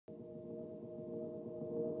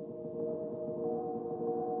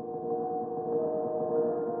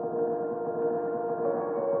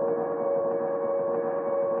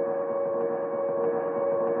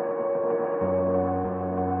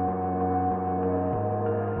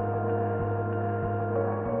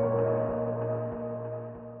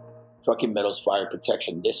Truckee Meadows Fire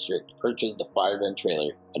Protection District purchased the fire van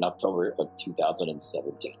trailer in October of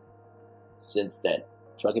 2017. Since then,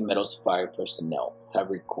 Truckee Meadows fire personnel have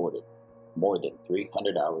recorded more than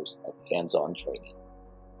 300 hours of hands-on training.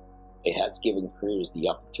 It has given crews the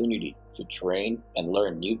opportunity to train and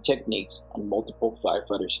learn new techniques on multiple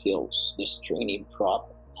firefighter skills this training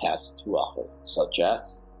prop has to offer, such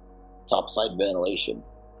as topside ventilation,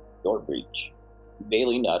 door breach,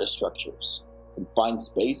 bailing out of structures, confined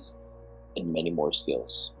space, and many more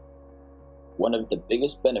skills. One of the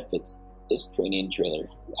biggest benefits this training trailer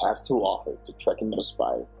has to offer to Truckee Meadows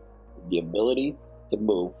Fire is the ability to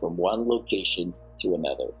move from one location to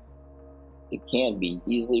another. It can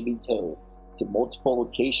easily be towed to multiple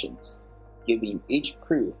locations, giving each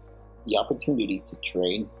crew the opportunity to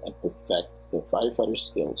train and perfect their firefighter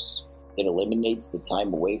skills. It eliminates the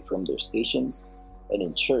time away from their stations and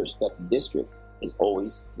ensures that the district is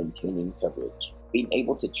always maintaining coverage. Being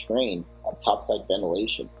able to train on topside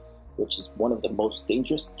ventilation, which is one of the most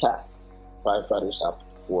dangerous tasks firefighters have to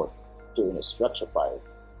perform during a structure fire,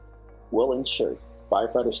 will ensure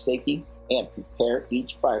firefighter safety and prepare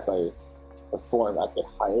each firefighter to perform at their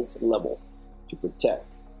highest level to protect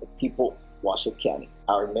the people of Washoe County.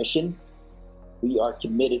 Our mission: we are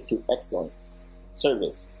committed to excellence,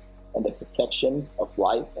 service, and the protection of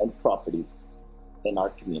life and property in our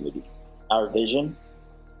community. Our vision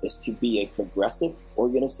is to be a progressive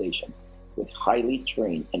organization with highly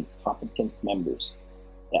trained and competent members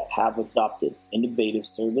that have adopted innovative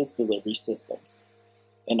service delivery systems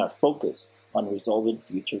and are focused on resolving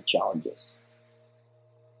future challenges.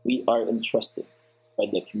 We are entrusted by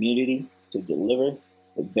the community to deliver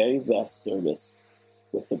the very best service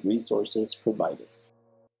with the resources provided.